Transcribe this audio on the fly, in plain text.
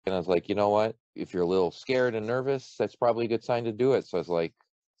And I was like, you know what? If you're a little scared and nervous, that's probably a good sign to do it. So I was like,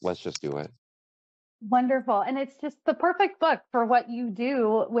 let's just do it. Wonderful. And it's just the perfect book for what you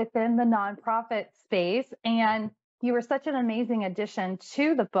do within the nonprofit space. And you were such an amazing addition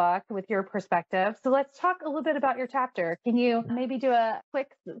to the book with your perspective. So let's talk a little bit about your chapter. Can you maybe do a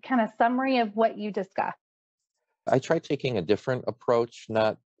quick kind of summary of what you discuss? I tried taking a different approach,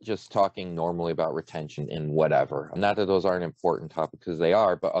 not just talking normally about retention in whatever. Not that those aren't important topics, because they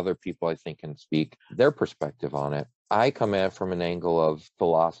are, but other people I think can speak their perspective on it. I come at it from an angle of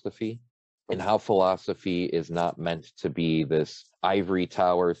philosophy and how philosophy is not meant to be this ivory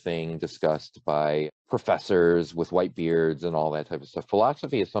tower thing discussed by professors with white beards and all that type of stuff.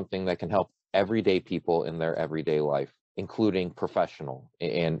 Philosophy is something that can help everyday people in their everyday life, including professional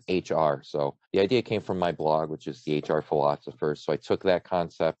and HR. So the idea came from my blog, which is the HR Philosopher. So I took that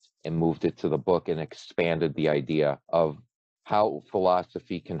concept and moved it to the book and expanded the idea of how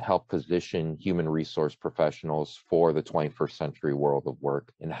philosophy can help position human resource professionals for the 21st century world of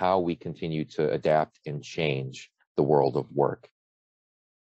work and how we continue to adapt and change the world of work.